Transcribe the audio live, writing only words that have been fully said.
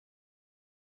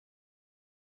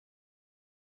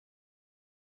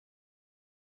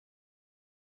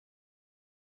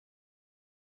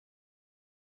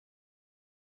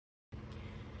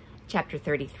Chapter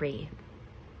 33.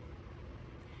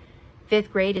 Fifth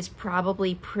grade is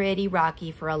probably pretty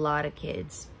rocky for a lot of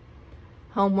kids.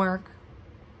 Homework,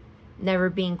 never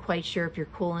being quite sure if you're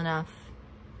cool enough,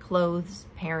 clothes,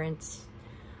 parents,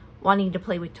 wanting to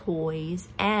play with toys,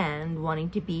 and wanting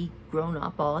to be grown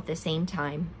up all at the same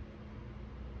time.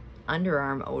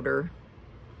 Underarm odor.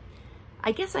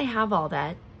 I guess I have all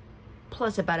that,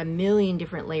 plus about a million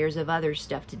different layers of other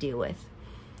stuff to deal with.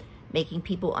 Making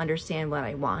people understand what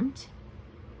I want,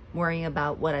 worrying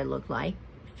about what I look like,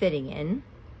 fitting in.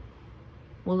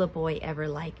 Will a boy ever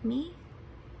like me?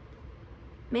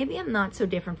 Maybe I'm not so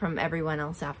different from everyone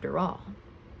else after all.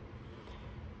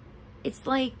 It's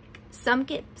like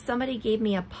somebody gave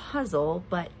me a puzzle,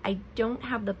 but I don't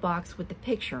have the box with the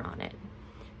picture on it.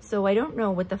 So I don't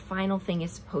know what the final thing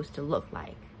is supposed to look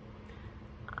like.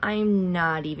 I'm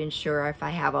not even sure if I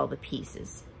have all the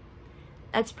pieces.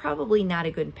 That's probably not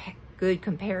a good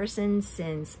comparison,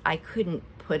 since I couldn't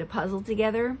put a puzzle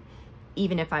together,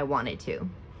 even if I wanted to.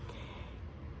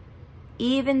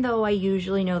 Even though I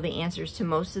usually know the answers to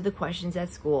most of the questions at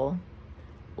school,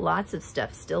 lots of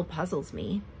stuff still puzzles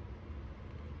me.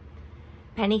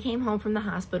 Penny came home from the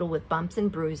hospital with bumps and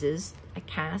bruises, a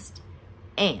cast,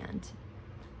 and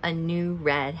a new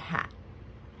red hat.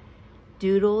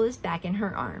 Doodle is back in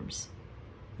her arms.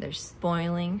 They're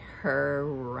spoiling her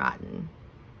rotten.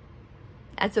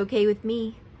 That's okay with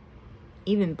me.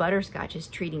 Even Butterscotch is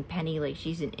treating Penny like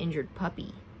she's an injured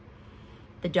puppy.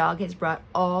 The dog has brought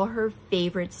all her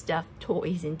favorite stuffed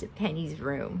toys into Penny's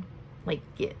room, like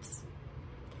gifts.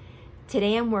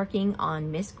 Today I'm working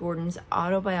on Miss Gordon's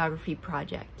autobiography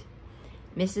project.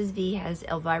 Mrs. V has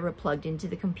Elvira plugged into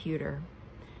the computer.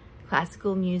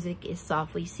 Classical music is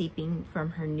softly seeping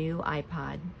from her new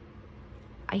iPod.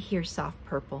 I hear soft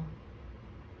purple.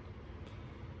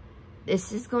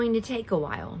 This is going to take a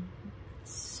while.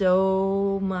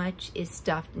 So much is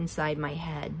stuffed inside my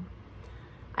head.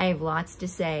 I have lots to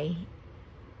say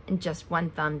and just one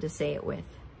thumb to say it with.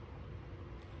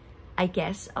 I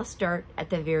guess I'll start at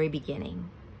the very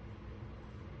beginning.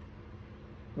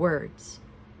 Words.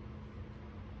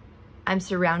 I'm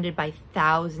surrounded by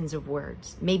thousands of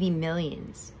words, maybe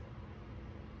millions.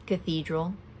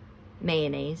 Cathedral,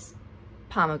 mayonnaise,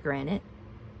 pomegranate,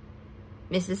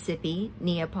 Mississippi,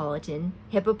 Neapolitan,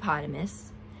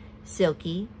 hippopotamus,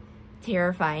 silky,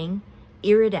 terrifying,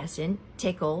 iridescent,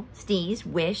 tickle, sneeze,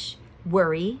 wish,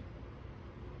 worry.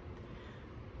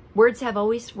 Words have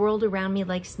always swirled around me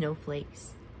like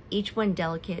snowflakes, each one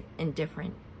delicate and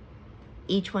different,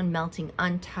 each one melting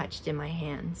untouched in my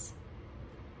hands.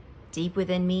 Deep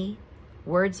within me,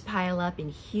 words pile up in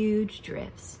huge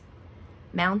drifts,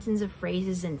 mountains of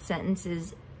phrases and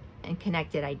sentences and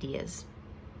connected ideas.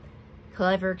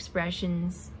 Clever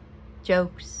expressions,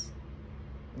 jokes,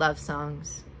 love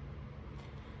songs.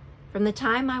 From the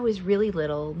time I was really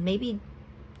little, maybe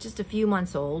just a few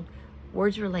months old,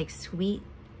 words were like sweet,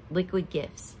 liquid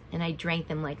gifts, and I drank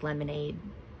them like lemonade.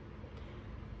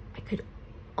 I could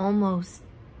almost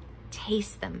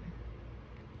taste them.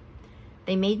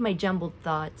 They made my jumbled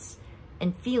thoughts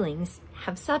and feelings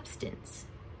have substance.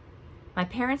 My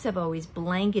parents have always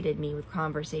blanketed me with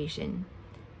conversation.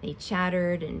 They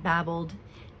chattered and babbled.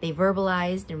 They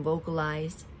verbalized and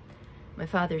vocalized. My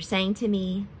father sang to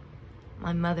me.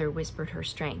 My mother whispered her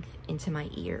strength into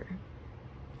my ear.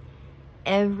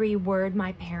 Every word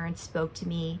my parents spoke to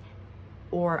me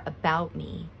or about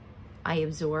me, I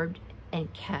absorbed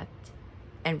and kept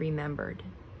and remembered.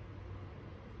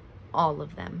 All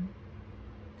of them.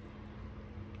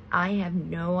 I have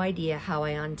no idea how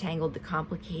I untangled the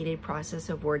complicated process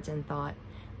of words and thought,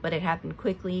 but it happened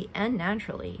quickly and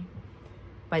naturally.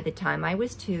 By the time I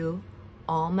was 2,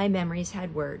 all my memories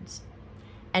had words,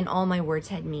 and all my words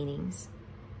had meanings,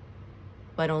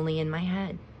 but only in my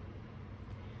head.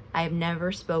 I have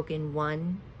never spoken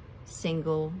one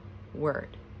single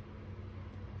word.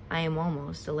 I am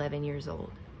almost 11 years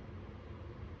old.